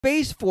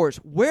Space Force.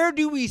 Where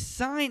do we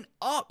sign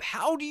up?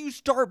 How do you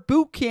start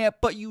boot camp,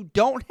 but you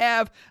don't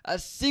have a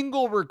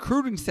single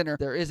recruiting center?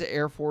 There is an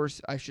Air Force,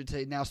 I should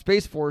say now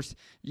Space Force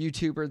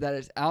YouTuber that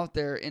is out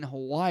there in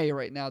Hawaii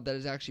right now that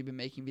has actually been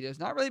making videos,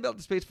 not really about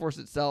the Space Force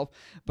itself,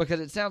 because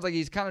it sounds like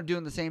he's kind of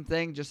doing the same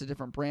thing, just a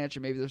different branch,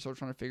 and maybe they're still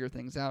trying to figure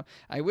things out.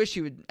 I wish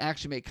he would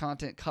actually make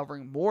content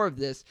covering more of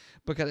this,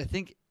 because I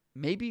think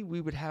maybe we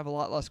would have a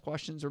lot less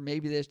questions, or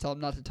maybe they just tell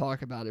him not to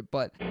talk about it.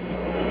 But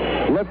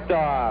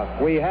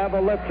liftoff. We have a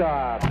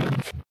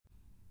liftoff.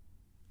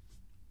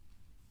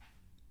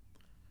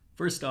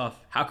 First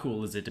off, how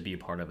cool is it to be a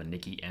part of a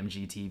NICKY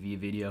MGTV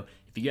video?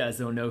 If you guys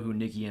don't know who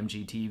NICKY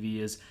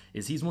MGTV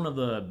is he's one of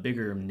the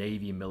bigger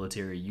Navy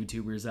military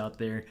YouTubers out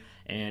there,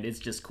 and it's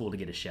just cool to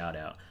get a shout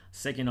out.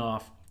 Second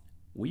off,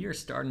 we are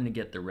starting to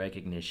get the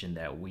recognition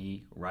that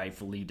we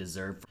rightfully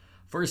deserve.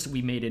 First,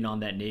 we made it on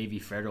that Navy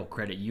Federal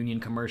Credit Union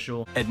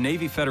commercial. At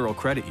Navy Federal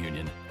Credit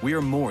Union, we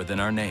are more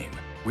than our name.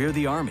 We are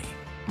the Army,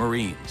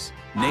 Marines,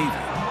 Navy,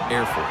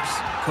 Air Force,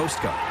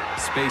 Coast Guard,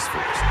 Space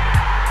Force.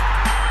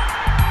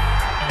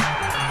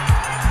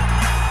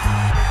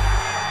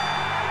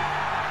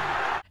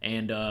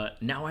 And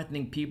now I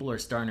think people are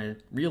starting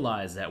to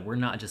realize that we're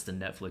not just a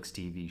Netflix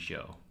TV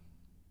show.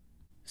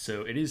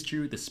 So it is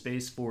true the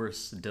Space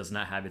Force does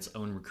not have its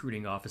own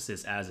recruiting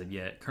offices as of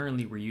yet.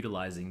 Currently we're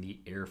utilizing the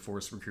Air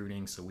Force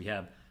recruiting, so we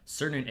have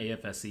certain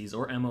AFSCs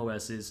or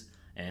MOSs,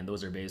 and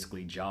those are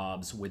basically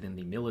jobs within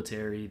the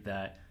military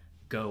that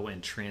go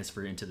and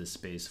transfer into the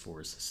Space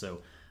Force.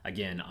 So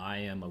again, I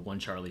am a 1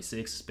 Charlie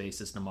 6 Space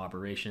System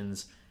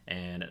Operations,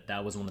 and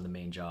that was one of the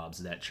main jobs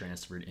that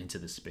transferred into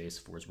the Space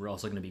Force. We're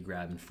also going to be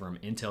grabbing from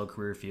Intel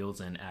Career Fields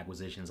and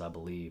Acquisitions, I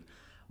believe.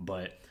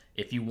 But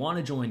if you want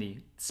to join the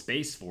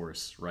Space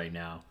Force right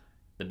now,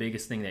 the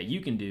biggest thing that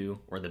you can do,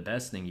 or the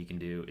best thing you can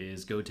do,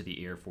 is go to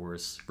the Air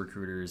Force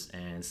recruiters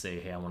and say,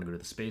 hey, I want to go to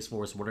the Space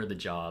Force. What are the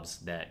jobs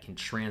that can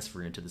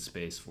transfer into the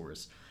Space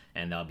Force?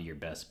 And that'll be your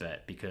best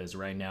bet, because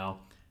right now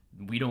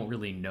we don't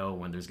really know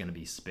when there's going to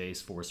be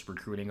Space Force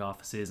recruiting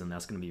offices, and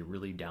that's going to be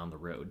really down the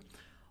road.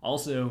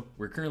 Also,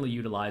 we're currently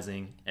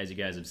utilizing, as you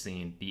guys have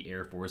seen, the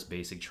Air Force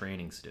basic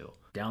training still.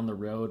 Down the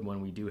road, when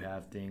we do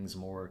have things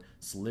more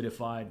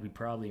solidified, we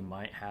probably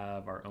might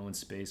have our own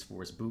Space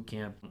Force boot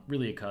camp.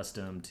 Really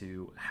accustomed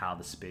to how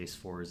the Space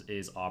Force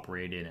is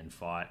operated and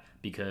fought,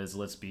 because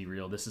let's be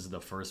real, this is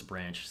the first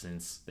branch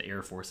since the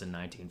Air Force in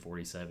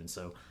 1947.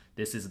 So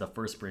this is the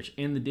first branch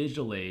in the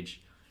digital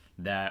age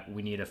that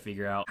we need to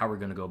figure out how we're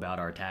going to go about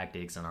our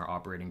tactics and our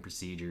operating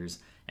procedures.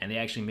 And they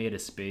actually made a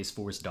Space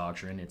Force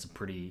doctrine. It's a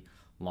pretty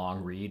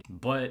long read,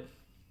 but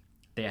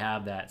they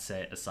have that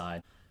set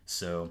aside.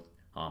 So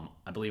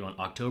I believe on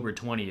October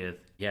 20th,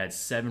 he had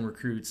 7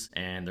 recruits,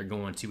 and they're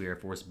going to Air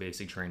Force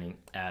basic training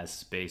as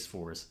Space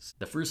Force.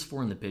 The first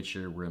 4 in the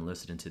picture were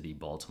enlisted into the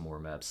Baltimore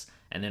MEPS,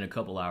 and then a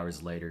couple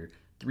hours later,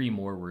 3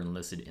 more were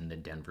enlisted in the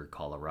Denver,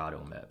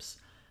 Colorado MEPS.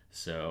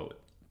 So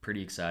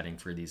pretty exciting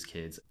for these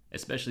kids,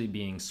 especially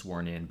being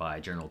sworn in by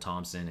General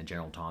Thompson, and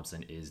General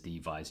Thompson is the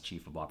Vice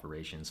Chief of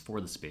Operations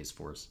for the Space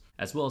Force,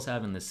 as well as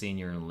having the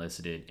senior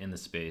enlisted in the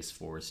Space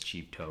Force,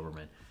 Chief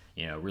Toberman.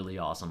 You know, really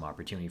awesome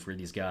opportunity for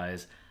these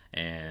guys,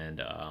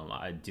 and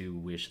I do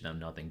wish them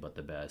nothing but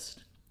the best,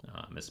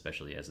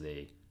 especially as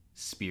they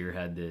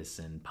spearhead this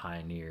and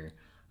pioneer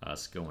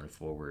us going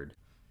forward.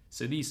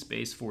 So these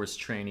Space Force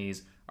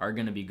trainees are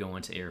going to be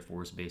going to Air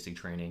Force basic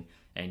training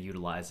and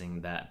utilizing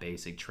that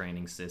basic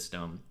training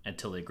system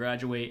until they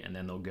graduate, and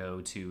then they'll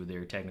go to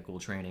their technical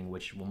training,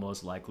 which will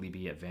most likely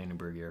be at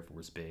Vandenberg Air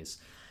Force Base.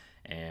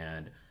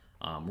 And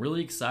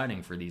really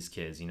exciting for these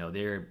kids. You know,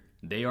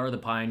 they are the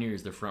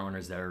pioneers, the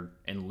frontrunners that are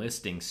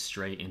enlisting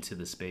straight into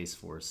the Space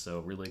Force. So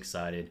really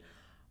excited,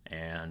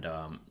 and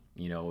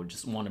you know,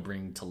 just want to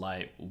bring to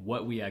light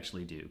what we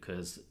actually do,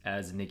 because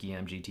as NICKY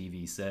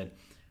MGTV said,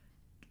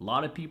 a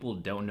lot of people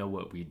don't know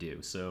what we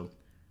do. So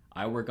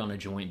I work on a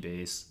joint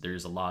base.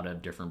 There's a lot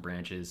of different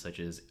branches, such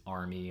as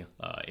Army,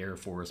 Air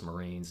Force,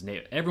 Marines,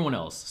 Navy, everyone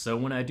else. So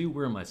when I do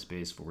wear my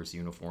Space Force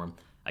uniform,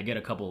 I get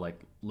a couple like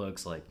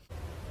looks like,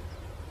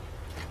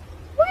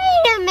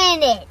 wait a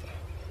minute,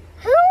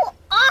 who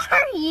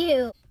are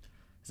you?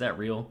 Is that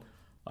real?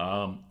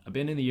 I've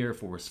been in the Air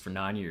Force for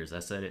 9 years. I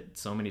said it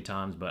so many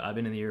times, but I've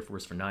been in the Air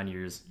Force for 9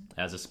 years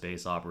as a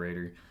space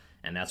operator.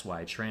 And that's why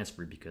I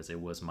transferred, because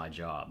it was my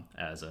job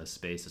as a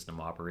Space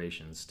System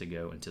Operations to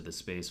go into the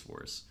Space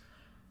Force.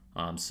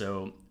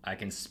 So I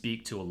can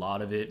speak to a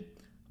lot of it,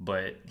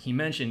 but he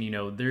mentioned, you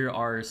know, there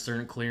are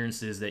certain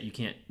clearances that you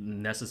can't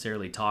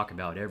necessarily talk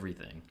about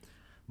everything.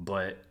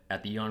 But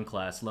at the young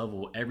class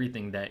level,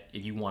 everything that,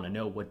 if you want to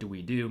know what do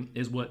we do,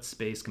 is what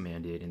Space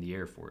Command did in the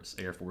Air Force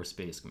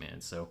Space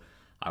Command. So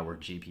I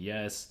work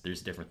GPS,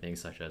 there's different things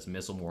such as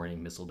missile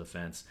warning, missile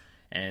defense.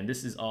 And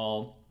this is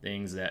all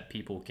things that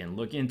people can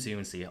look into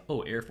and see,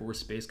 oh, Air Force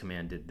Space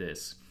Command did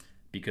this.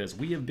 Because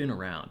we have been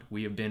around.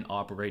 We have been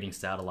operating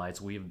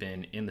satellites. We have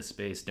been in the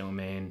space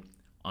domain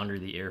under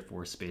the Air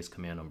Force Space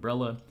Command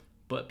umbrella.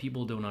 But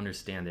people don't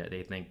understand that.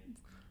 They think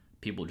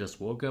people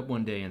just woke up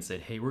one day and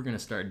said, hey, we're going to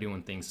start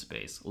doing things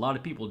space. A lot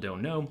of people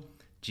don't know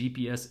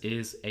GPS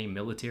is a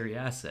military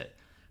asset.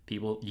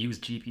 People use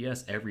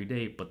GPS every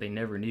day, but they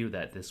never knew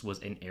that this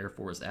was an Air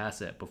Force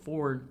asset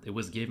before it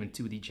was given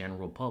to the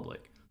general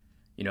public.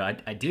 You know,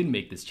 I did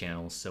make this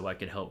channel so I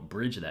could help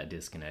bridge that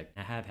disconnect.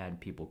 I have had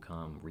people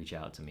come reach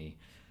out to me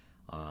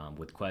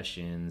with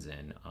questions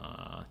and,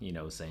 you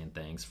know, saying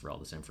thanks for all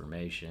this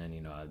information.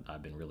 You know,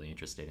 I've been really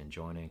interested in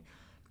joining.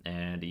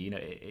 And, you know,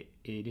 it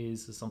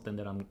is something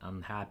that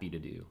I'm happy to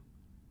do.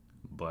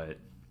 But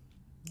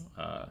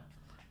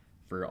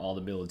for all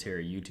the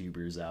military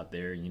YouTubers out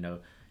there, you know,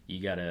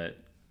 you gotta,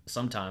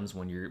 sometimes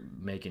when you're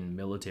making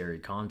military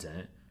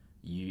content,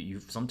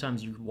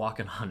 sometimes you're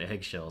walking on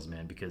eggshells,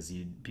 man, because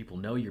people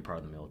know you're part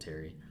of the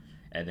military,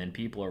 and then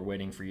people are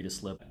waiting for you to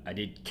slip. I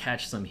did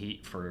catch some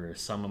heat for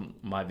some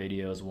of my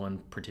videos, one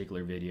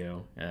particular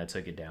video, and I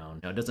took it down.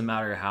 You know, it doesn't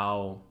matter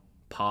how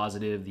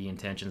positive the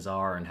intentions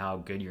are and how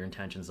good your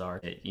intentions are.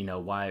 You know,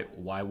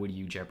 why would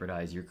you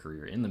jeopardize your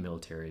career in the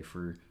military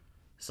for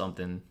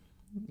something,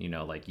 you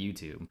know, like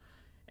YouTube?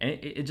 And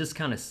it just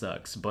kind of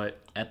sucks, but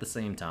at the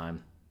same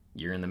time,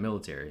 you're in the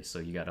military, so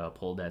you got to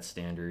uphold that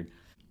standard.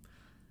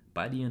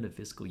 By the end of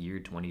fiscal year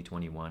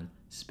 2021,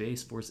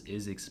 Space Force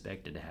is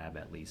expected to have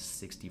at least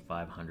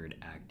 6,500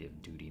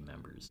 active duty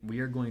members. We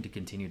are going to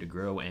continue to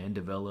grow and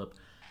develop,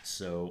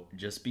 so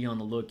just be on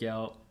the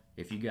lookout.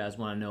 If you guys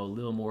want to know a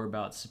little more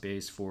about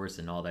Space Force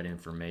and all that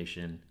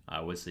information,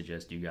 I would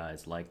suggest you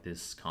guys like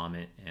this,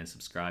 comment, and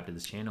subscribe to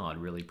this channel. I'd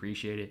really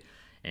appreciate it.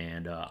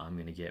 And I'm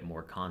going to get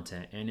more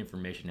content and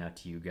information out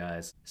to you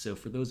guys. So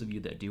for those of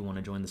you that do want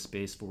to join the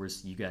Space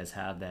Force, you guys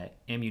have that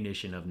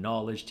ammunition of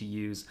knowledge to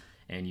use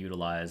and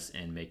utilize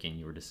in making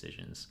your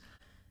decisions.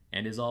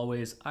 And as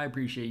always, I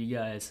appreciate you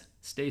guys.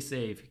 Stay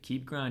safe,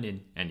 keep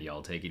grinding, and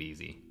y'all take it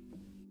easy.